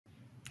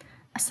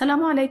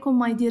Assalamu alaikum,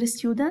 my dear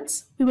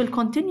students. We will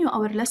continue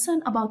our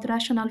lesson about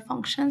rational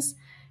functions.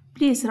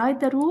 Please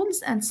write the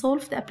rules and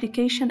solve the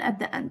application at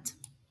the end.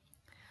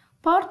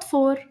 Part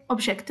 4,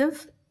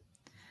 Objective.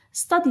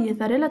 Study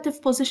the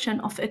relative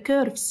position of a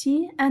curve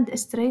C and a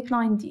straight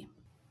line D.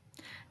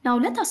 Now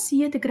let us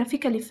see it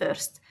graphically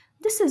first.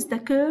 This is the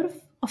curve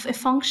of a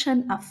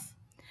function f,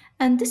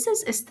 and this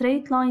is a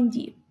straight line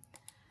D.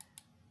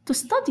 To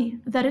study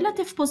the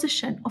relative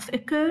position of a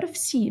curve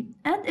C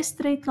and a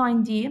straight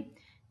line D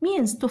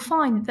means to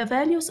find the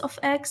values of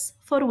x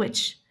for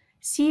which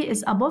C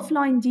is above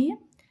line D,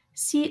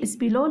 C is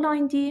below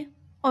line D,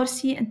 or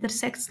C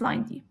intersects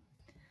line D.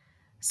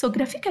 So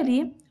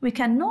graphically, we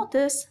can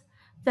notice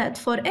that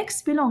for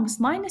x belongs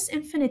minus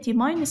infinity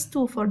minus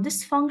 2 for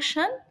this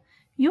function,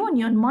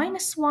 union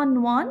minus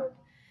 1, 1,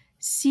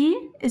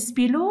 C is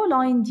below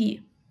line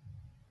D.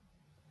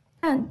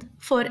 And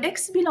for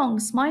x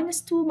belongs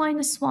minus 2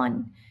 minus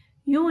 1,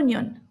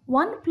 union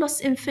 1 plus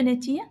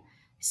infinity,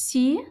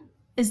 C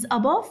is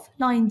above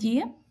line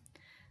D.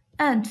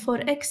 And for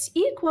x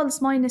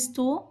equals minus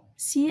 2,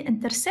 C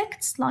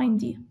intersects line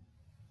D.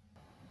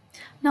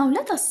 Now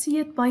let us see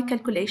it by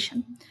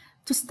calculation.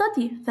 To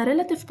study the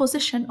relative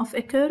position of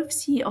a curve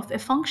C of a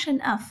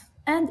function f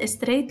and a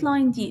straight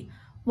line D,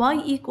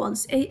 y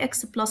equals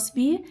ax plus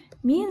b,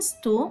 means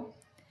to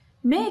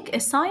make a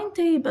sign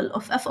table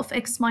of f of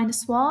x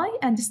minus y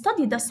and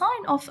study the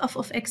sign of f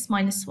of x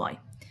minus y.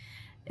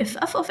 If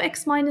f of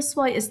x minus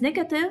y is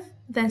negative,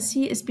 then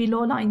C is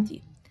below line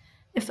D.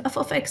 If f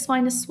of x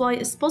minus y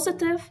is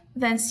positive,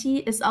 then C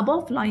is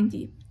above line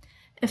D.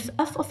 If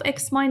f of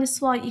x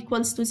minus y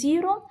equals to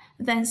 0,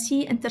 then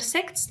C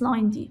intersects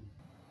line D.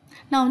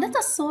 Now let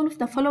us solve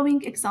the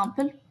following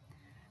example.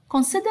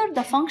 Consider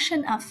the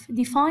function f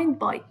defined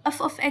by f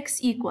of x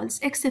equals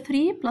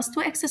x3 plus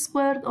 2x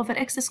squared over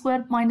x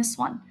squared minus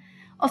 1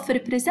 of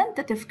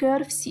representative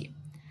curve C.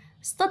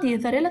 Study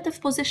the relative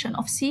position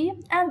of C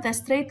and the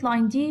straight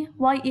line D,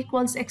 y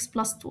equals x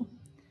plus 2.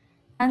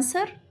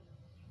 Answer.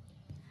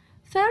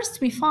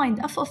 First, we find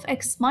f of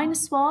x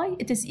minus y,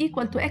 it is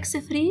equal to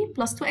x3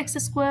 plus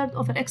 2x squared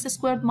over x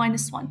squared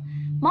minus 1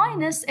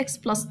 minus x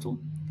plus 2.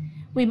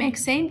 We make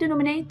same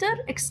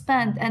denominator,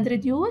 expand and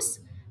reduce,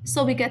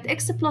 so we get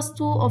x plus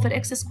 2 over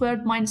x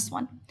squared minus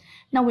 1.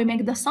 Now we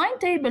make the sign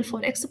table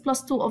for x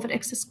plus 2 over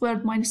x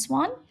squared minus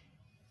 1.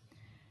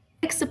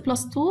 X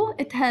plus 2,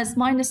 it has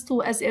minus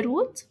 2 as a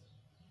root.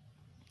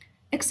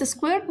 X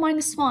squared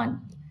minus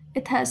 1,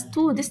 it has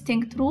two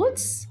distinct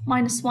roots,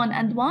 minus 1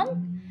 and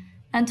 1.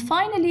 And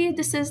finally,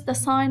 this is the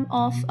sign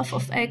of f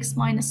of x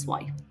minus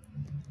y.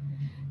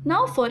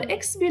 Now for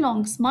x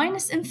belongs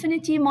minus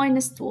infinity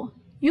minus 2,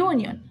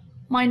 union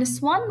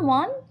minus 1,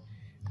 1,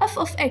 f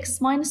of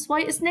x minus y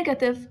is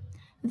negative,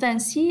 then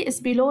C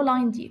is below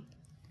line D.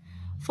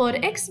 For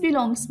x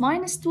belongs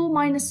minus 2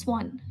 minus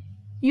 1,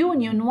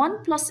 union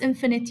 1 plus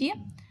infinity,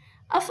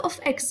 f of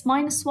x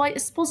minus y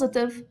is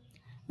positive,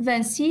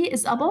 then C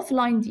is above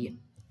line D.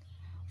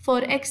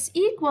 For x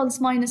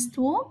equals minus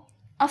 2,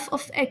 f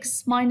of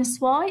x minus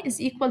y is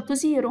equal to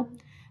 0,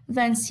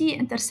 then C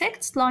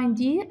intersects line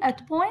D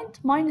at point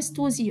minus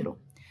 2, 0.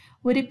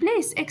 We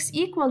replace x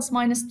equals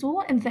minus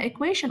 2 in the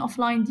equation of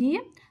line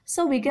D,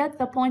 so we get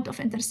the point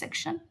of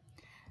intersection.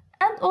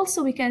 And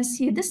also we can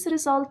see this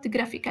result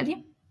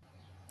graphically.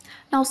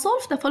 Now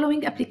solve the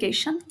following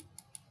application.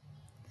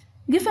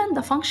 Given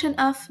the function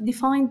f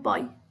defined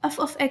by f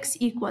of x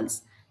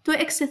equals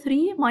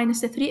 2x3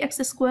 minus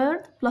 3x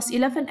squared plus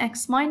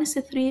 11x minus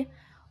 3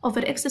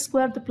 over x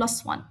squared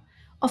plus 1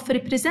 of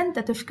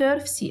representative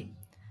curve C.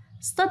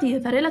 Study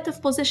the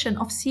relative position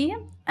of C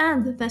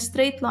and the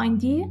straight line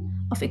D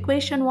of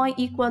equation y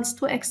equals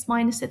 2x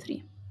minus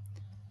 3.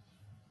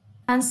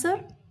 Answer.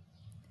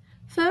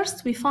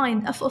 First, we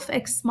find f of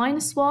x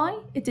minus y,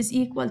 it is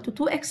equal to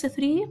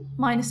 2x3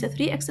 minus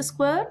 3x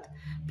squared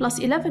plus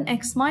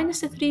 11x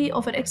minus 3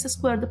 over x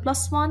squared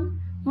plus 1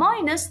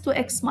 minus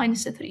 2x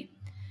minus 3.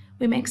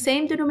 We make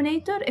same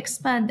denominator,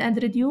 expand and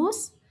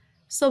reduce,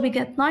 so we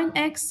get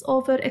 9x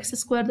over x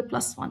squared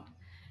plus 1.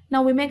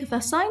 Now we make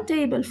the sign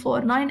table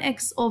for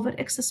 9x over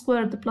x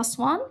squared plus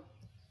 1.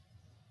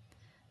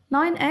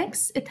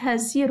 9x, it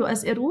has 0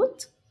 as a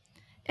root.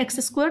 X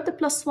squared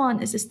plus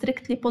 1 is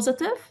strictly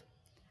positive.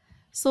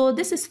 So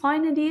this is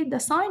finally the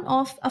sign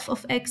of f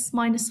of x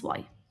minus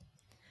y.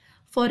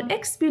 For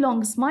x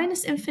belongs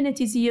minus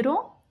infinity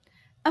 0,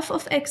 f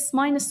of x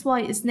minus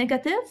y is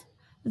negative,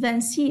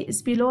 then C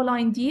is below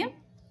line D.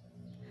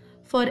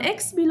 For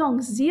x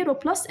belongs 0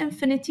 plus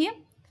infinity,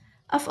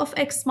 f of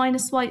x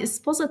minus y is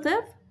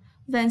positive,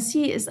 then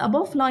C is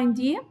above line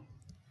D.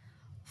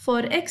 For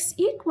x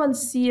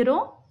equals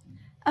 0,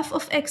 f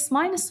of x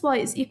minus y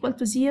is equal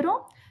to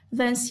 0,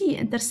 then C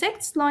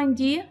intersects line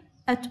D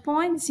at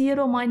point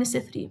 0 minus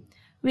 3.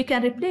 We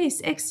can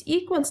replace x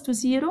equals to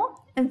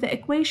 0 in the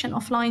equation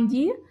of line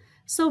D,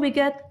 so we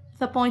get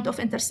the point of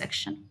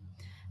intersection.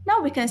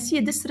 Now we can see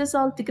this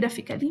result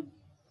graphically.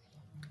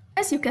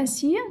 As you can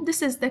see,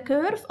 this is the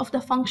curve of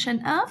the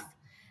function f,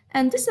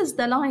 and this is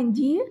the line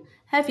D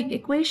having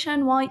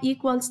equation y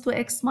equals to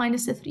x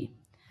minus 3.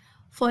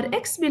 For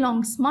x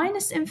belongs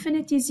minus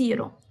infinity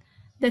 0,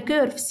 the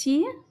curve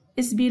C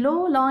is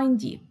below line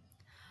D.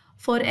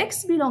 For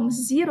x belongs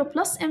 0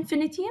 plus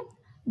infinity,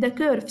 the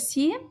curve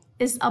C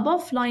is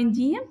above line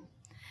D.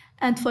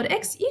 And for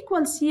x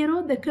equals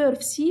 0, the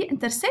curve C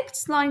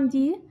intersects line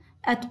D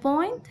at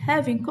point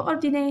having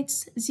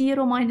coordinates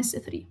 0,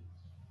 -3.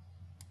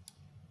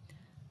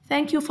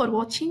 Thank you for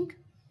watching.